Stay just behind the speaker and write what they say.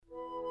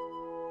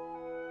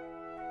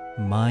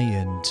My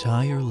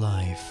Entire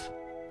Life,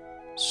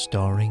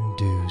 starring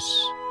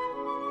Deuce.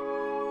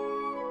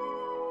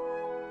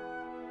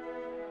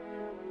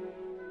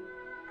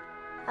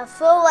 I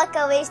feel like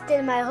I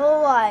wasted my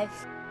whole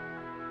life.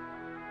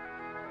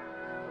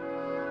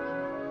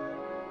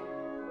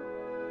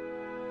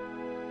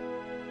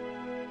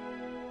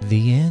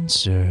 The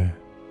answer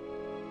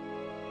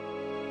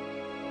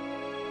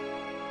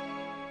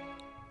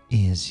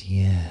is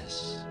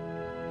yes.